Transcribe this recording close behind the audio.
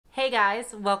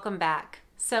guys, welcome back.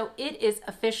 So it is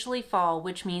officially fall,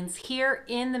 which means here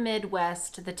in the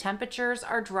Midwest, the temperatures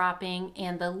are dropping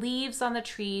and the leaves on the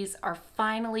trees are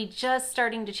finally just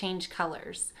starting to change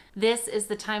colors. This is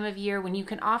the time of year when you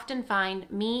can often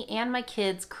find me and my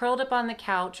kids curled up on the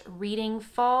couch reading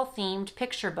fall-themed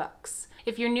picture books.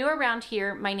 If you're new around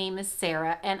here, my name is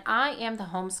Sarah, and I am the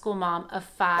homeschool mom of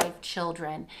 5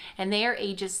 children, and they are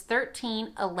ages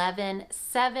 13, 11,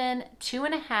 7,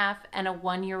 2.5, and a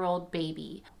 1-year-old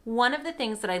baby. One of the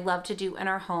things that I love to do in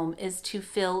our home is to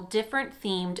fill different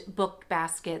themed book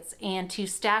baskets and to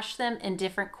stash them in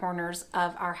different corners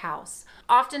of our house.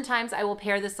 Oftentimes, I will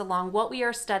pair this along what we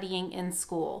are studying in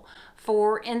school.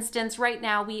 For instance, right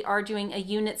now we are doing a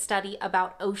unit study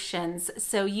about oceans,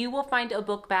 so you will find a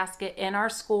book basket in our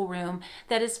schoolroom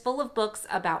that is full of books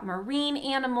about marine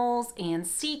animals and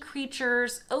sea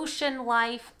creatures, ocean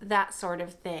life, that sort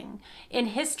of thing. In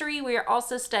history, we are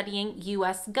also studying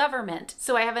U.S. government,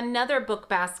 so I have another book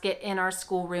basket in our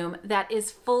schoolroom that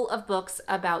is full of books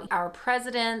about our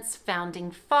presidents, founding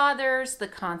fathers, the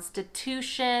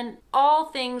Constitution, all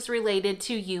things related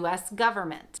to U.S.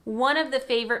 government. One of the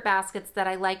favorite baskets that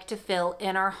I like to fill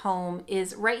in our home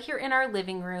is right here in our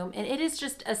living room, and it is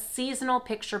just a seasonal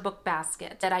picture book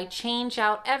basket that I change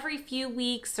out every few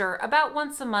weeks or about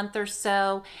once a month or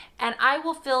so, and I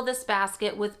will fill this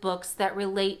basket with books that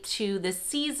relate to the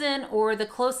season or the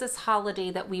closest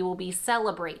holiday that we will be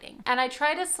celebrating. And I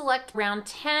try to select around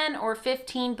 10 or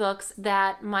 15 books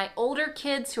that my older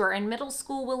kids who are in middle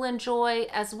school will enjoy,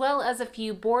 as well as a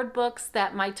few board books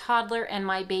that my toddler and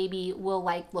my baby will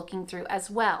like looking through as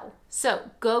well.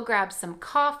 So go grab some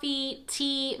coffee,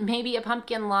 tea, maybe a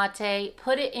pumpkin latte,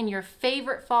 put it in your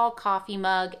favorite fall coffee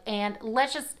mug, and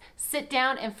let's just sit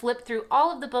down and flip through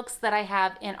all of the books that I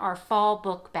have in our fall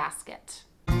book basket.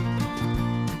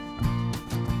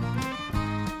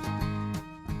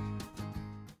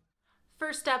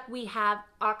 First up, we have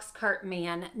Oxcart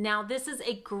Man. Now, this is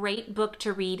a great book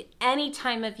to read any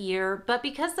time of year, but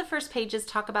because the first pages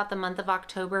talk about the month of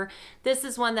October, this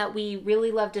is one that we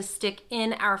really love to stick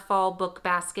in our fall book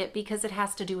basket because it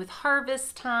has to do with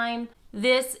harvest time.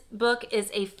 This book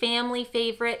is a family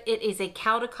favorite. It is a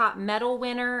Caldecott Medal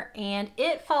winner, and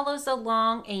it follows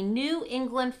along a New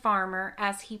England farmer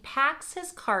as he packs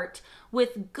his cart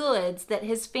with goods that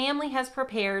his family has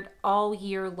prepared all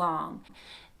year long.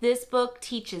 This book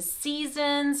teaches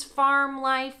seasons, farm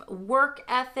life, work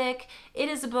ethic. It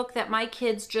is a book that my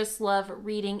kids just love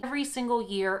reading every single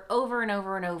year over and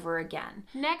over and over again.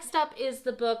 Next up is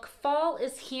the book Fall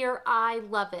is Here, I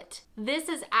Love It. This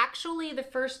is actually the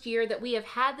first year that we have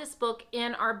had this book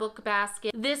in our book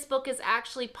basket. This book is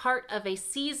actually part of a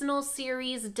seasonal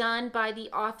series done by the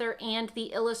author and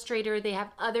the illustrator. They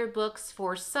have other books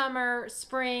for summer,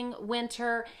 spring,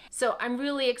 winter. So I'm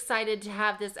really excited to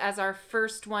have this as our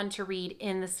first one to read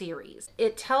in the series.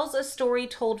 It tells a story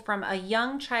told from a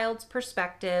young child's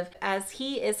perspective as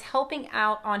he is helping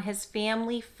out on his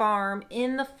family farm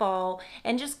in the fall,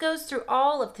 and just goes through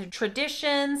all of the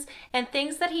traditions and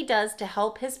things that he does to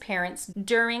help his parents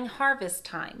during harvest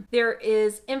time. There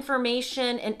is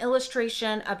information and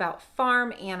illustration about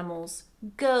farm animals,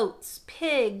 goats,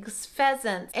 pigs,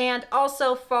 pheasants, and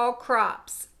also fall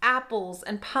crops, apples,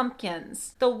 and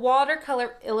pumpkins. The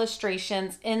watercolor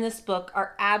illustrations in this book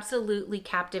are absolutely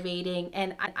captivating,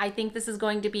 and I think this is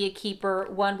going to be a keeper,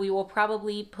 one we will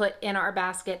probably put in our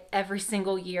basket every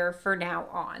single year for now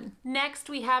on. Next,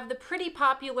 we have the pretty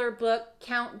popular book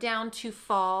Countdown to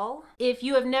Fall. If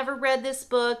you have never read this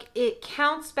book, it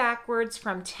counts backwards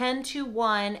from 10 to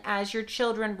 1 as your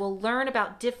children will learn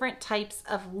about different types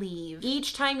of leaves.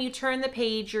 Each time you turn the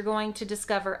page, you're going to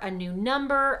discover a new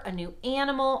number, a new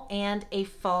animal, and a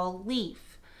fall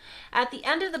leaf. At the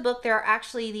end of the book, there are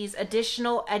actually these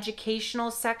additional educational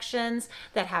sections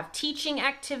that have teaching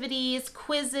activities,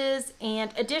 quizzes,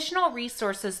 and additional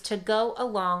resources to go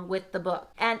along with the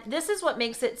book. And this is what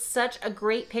makes it such a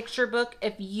great picture book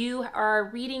if you are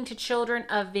reading to children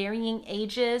of varying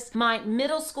ages. My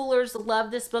middle schoolers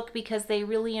love this book because they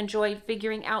really enjoyed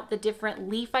figuring out the different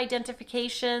leaf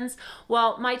identifications,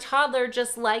 while my toddler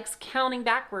just likes counting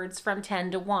backwards from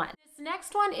 10 to 1.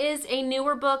 Next one is a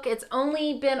newer book. It's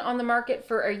only been on the market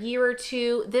for a year or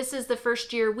two. This is the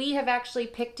first year we have actually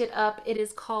picked it up. It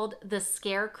is called The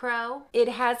Scarecrow. It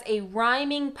has a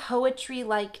rhyming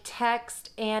poetry-like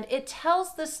text, and it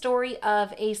tells the story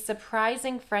of a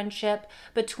surprising friendship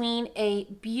between a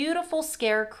beautiful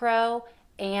scarecrow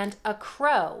and a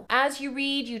crow. As you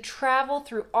read, you travel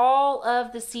through all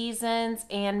of the seasons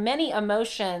and many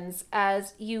emotions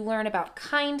as you learn about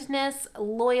kindness,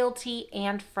 loyalty,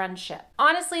 and friendship.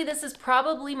 Honestly, this is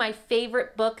probably my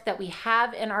favorite book that we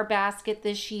have in our basket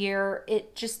this year.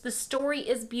 The story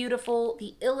is beautiful,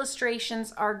 the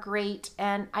illustrations are great,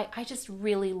 and I just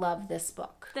really love this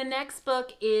book. The next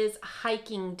book is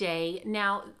Hiking Day.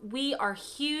 Now, we are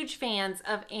huge fans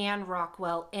of Anne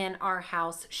Rockwell in our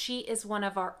house. She is one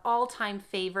of our all-time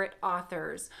favorite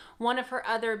authors. One of her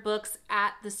other books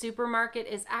at the supermarket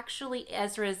is actually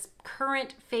Ezra's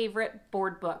current favorite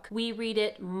board book. We read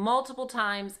it multiple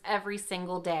times every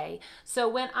single day. So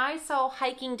when I saw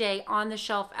Hiking Day on the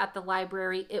shelf at the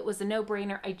library, it was a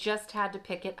no-brainer. I just had to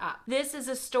pick it up. This is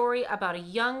a story about a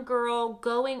young girl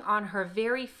going on her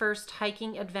very first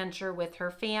hiking adventure with her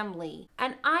family.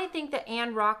 And I think that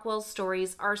Anne Rockwell's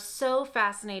stories are so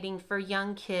fascinating for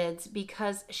young kids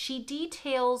because she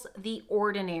details the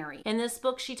ordinary. In this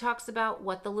book, she talks about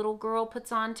what the little girl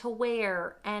puts on to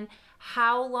wear and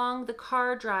how long the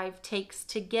car drive takes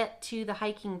to get to the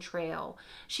hiking trail.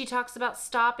 She talks about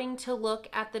stopping to look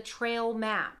at the trail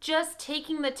map. Just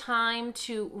taking the time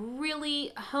to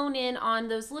really hone in on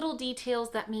those little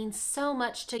details that mean so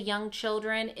much to young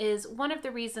children is one of the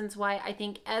reasons why I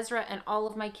think Ezra and all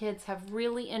of my kids have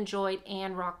really enjoyed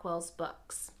Anne Rockwell's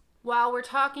books. While we're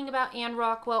talking about Anne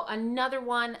Rockwell, another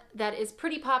one that is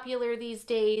pretty popular these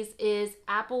days is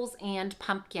Apples and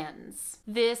Pumpkins.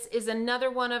 This is another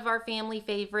one of our family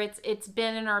favorites. It's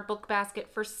been in our book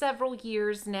basket for several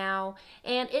years now,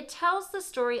 and it tells the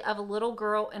story of a little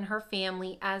girl and her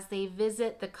family as they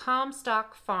visit the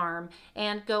Comstock farm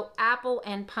and go apple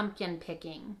and pumpkin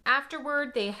picking.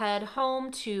 Afterward, they head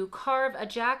home to carve a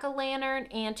jack-o'-lantern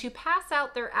and to pass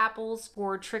out their apples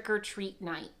for trick-or-treat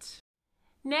night.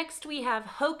 Next, we have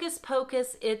Hocus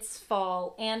Pocus, It's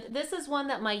Fall, and this is one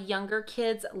that my younger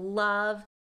kids love.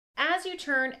 As you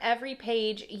turn every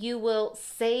page, you will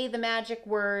say the magic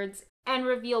words and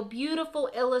reveal beautiful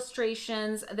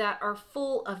illustrations that are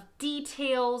full of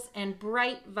details and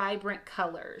bright, vibrant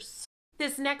colors.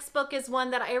 This next book is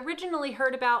one that I originally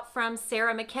heard about from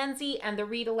Sarah Mackenzie and the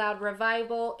Read Aloud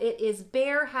Revival. It is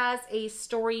Bear Has a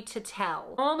Story to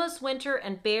Tell. Almost winter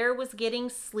and Bear was getting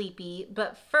sleepy,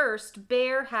 but first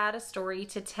Bear had a story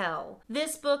to tell.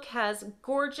 This book has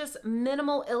gorgeous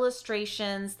minimal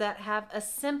illustrations that have a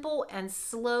simple and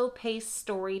slow-paced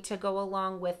story to go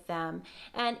along with them.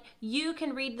 And you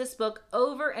can read this book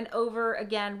over and over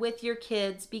again with your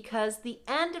kids because the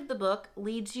end of the book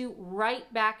leads you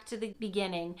right back to the beginning.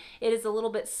 It is a little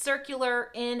bit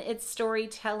circular in its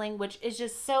storytelling, which is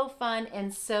just so fun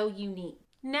and so unique.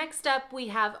 Next up, we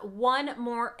have One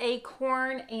More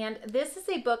Acorn, and this is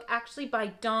a book actually by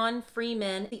Don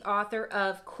Freeman, the author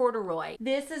of Corduroy.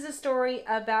 This is a story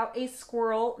about a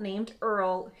squirrel named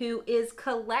Earl who is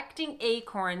collecting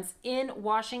acorns in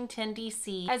Washington,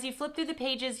 D.C. As you flip through the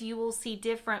pages, you will see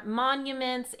different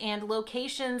monuments and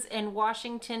locations in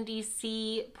Washington,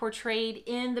 D.C. portrayed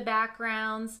in the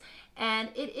backgrounds. And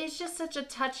it is just such a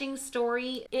touching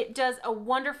story. It does a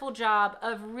wonderful job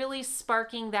of really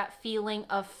sparking that feeling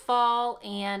of fall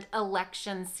and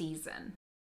election season.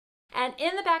 And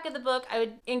in the back of the book, I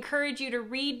would encourage you to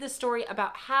read the story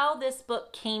about how this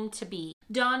book came to be.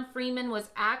 Don Freeman was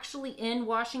actually in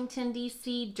Washington,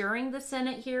 D.C. during the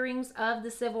Senate hearings of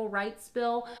the Civil Rights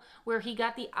Bill, where he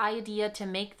got the idea to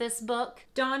make this book.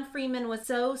 Don Freeman was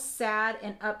so sad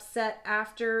and upset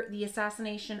after the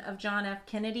assassination of John F.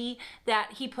 Kennedy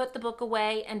that he put the book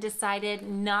away and decided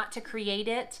not to create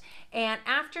it. And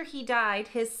after he died,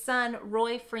 his son,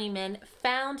 Roy Freeman,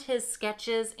 found his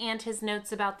sketches and his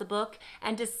notes about the book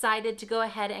and decided to go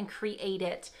ahead and create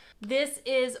it. This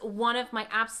is one of my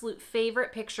absolute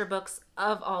favorite picture books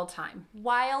of all time.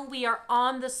 While we are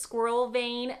on the squirrel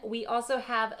vein, we also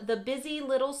have The Busy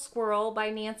Little Squirrel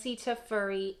by Nancy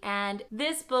Tafuri, and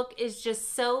this book is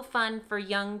just so fun for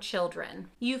young children.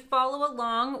 You follow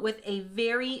along with a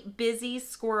very busy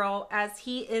squirrel as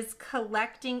he is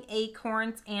collecting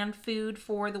acorns and food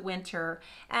for the winter,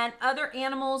 and other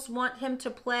animals want him to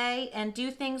play and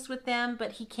do things with them,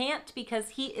 but he can't because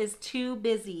he is too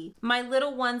busy. My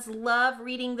little ones love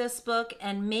reading this book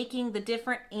and making the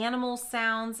different animal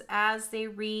sounds as they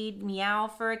read. Meow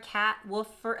for a cat, woof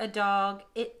for a dog.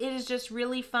 It is just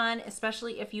really fun,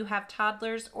 especially if you have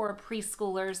toddlers or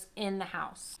preschoolers in the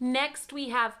house. Next, we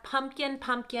have Pumpkin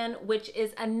Pumpkin, which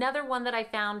is another one that I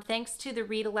found thanks to the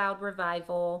Read Aloud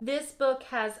Revival. This book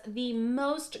has the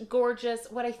most gorgeous,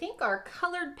 what I think are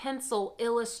colored pencil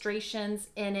illustrations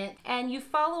in it, and you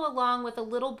follow along with a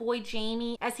little boy,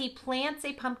 Jamie, as he plants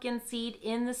a pumpkin seed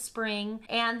in the spring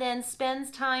and then spends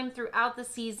time throughout the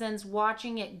seasons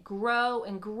watching it grow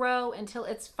and grow until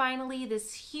it's finally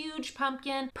this huge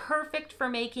pumpkin, perfect for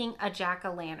making a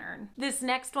jack-o'-lantern. This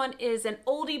next one is an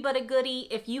oldie but a goodie.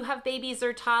 If you have babies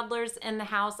or toddlers in the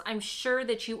house, I'm sure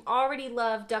that you already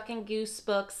love Duck and Goose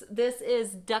books. This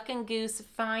is Duck and Goose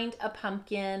Find a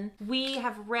Pumpkin. We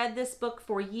have read this book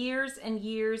for years and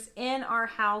years in our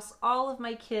house. All of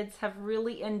my kids have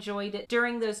really enjoyed it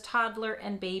during those toddler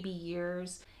and baby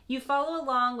years. You follow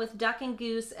along with Duck and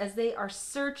Goose as they are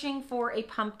searching for a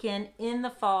pumpkin in the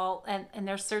fall, and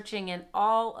they're searching in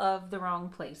all of the wrong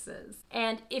places.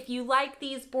 And if you like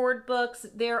these board books,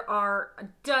 there are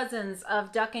dozens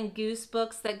of Duck and Goose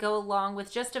books that go along with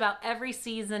just about every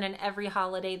season and every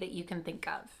holiday that you can think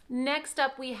of. Next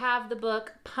up, we have the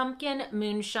book Pumpkin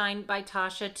Moonshine by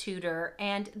Tasha Tudor,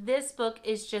 and this book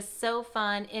is just so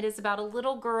fun. It is about a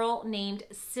little girl named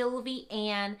Sylvie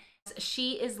Ann.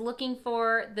 She is looking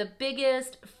for the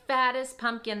biggest, fattest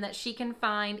pumpkin that she can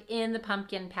find in the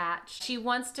pumpkin patch. She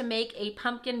wants to make a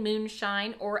pumpkin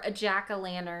moonshine or a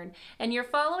jack-o'-lantern, and you're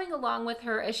following along with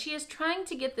her as she is trying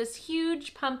to get this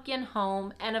huge pumpkin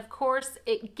home, and of course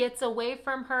it gets away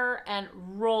from her and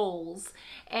rolls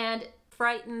and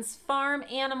frightens farm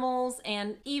animals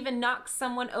and even knocks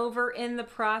someone over in the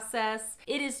process.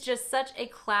 It is just such a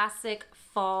classic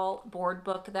fall board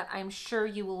book that I'm sure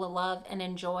you will love and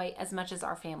enjoy as much as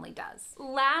our family does.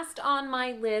 Last on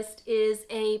my list is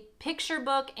a picture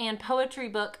book and poetry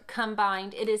book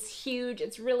combined. It is huge,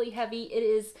 it's really heavy. It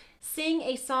is Sing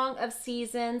a Song of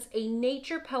Seasons, a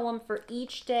nature poem for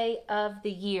each day of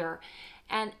the year.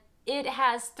 And it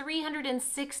has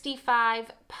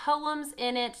 365 poems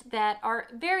in it that are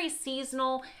very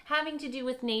seasonal, having to do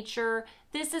with nature.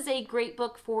 This is a great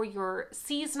book for your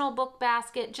seasonal book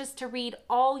basket, just to read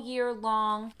all year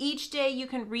long. Each day you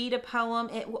can read a poem.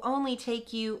 It will only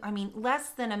take you, less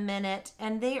than a minute,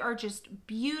 and they are just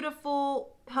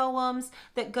beautiful poems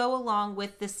that go along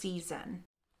with the season.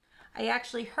 I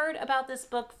actually heard about this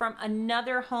book from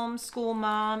another homeschool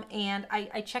mom, and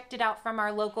I checked it out from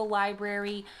our local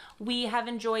library. We have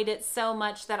enjoyed it so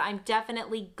much that I'm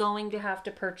definitely going to have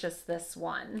to purchase this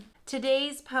one.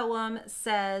 Today's poem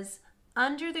says,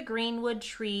 "Under the greenwood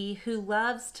tree who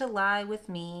loves to lie with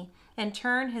me and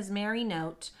turn his merry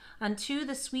note unto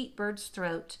the sweet bird's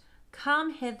throat,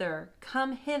 come hither,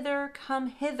 come hither, come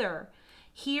hither.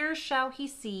 Here shall he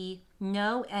see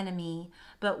no enemy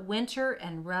but winter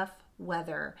and rough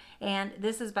weather." And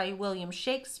this is by William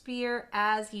Shakespeare,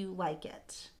 As You Like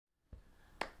It.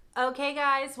 Okay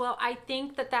guys, well I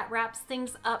think that wraps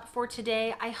things up for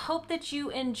today. I hope that you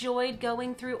enjoyed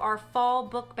going through our fall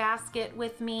book basket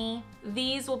with me.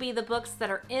 These will be the books that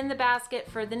are in the basket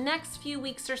for the next few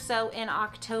weeks or so in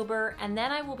October, and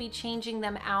then I will be changing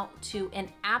them out to an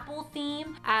apple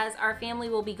theme, as our family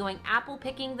will be going apple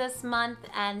picking this month,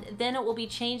 and then it will be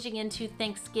changing into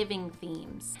Thanksgiving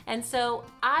themes. And so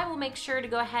I will make sure to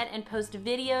go ahead and post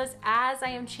videos as I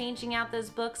am changing out those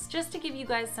books, just to give you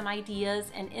guys some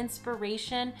ideas and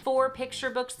inspiration for picture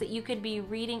books that you could be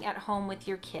reading at home with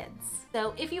your kids.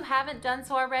 So if you haven't done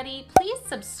so already, please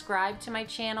subscribe to my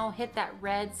channel. Hit that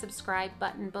red subscribe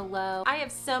button below. I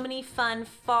have so many fun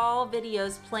fall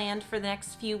videos planned for the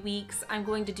next few weeks. I'm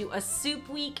going to do a soup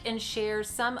week and share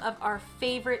some of our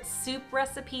favorite soup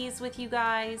recipes with you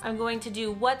guys. I'm going to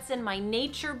do what's in my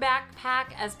nature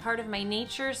backpack as part of my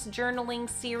nature's journaling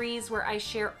series, where I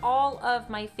share all of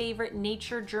my favorite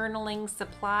nature journaling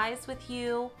supplies with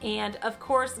you. And of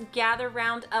course, gather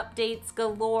round updates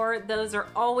galore. Those are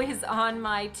always on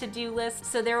my to-do list,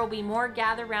 so there will be more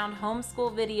gather round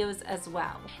homeschool videos as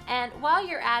well. And while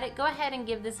you're at it, go ahead and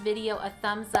give this video a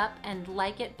thumbs up and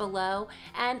like it below,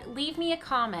 and leave me a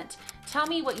comment. Tell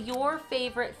me what your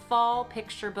favorite fall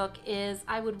picture book is.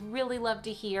 I would really love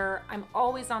to hear. I'm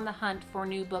always on the hunt for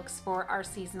new books for our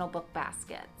seasonal book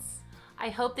baskets. I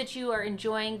hope that you are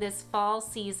enjoying this fall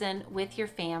season with your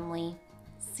family.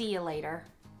 See you later.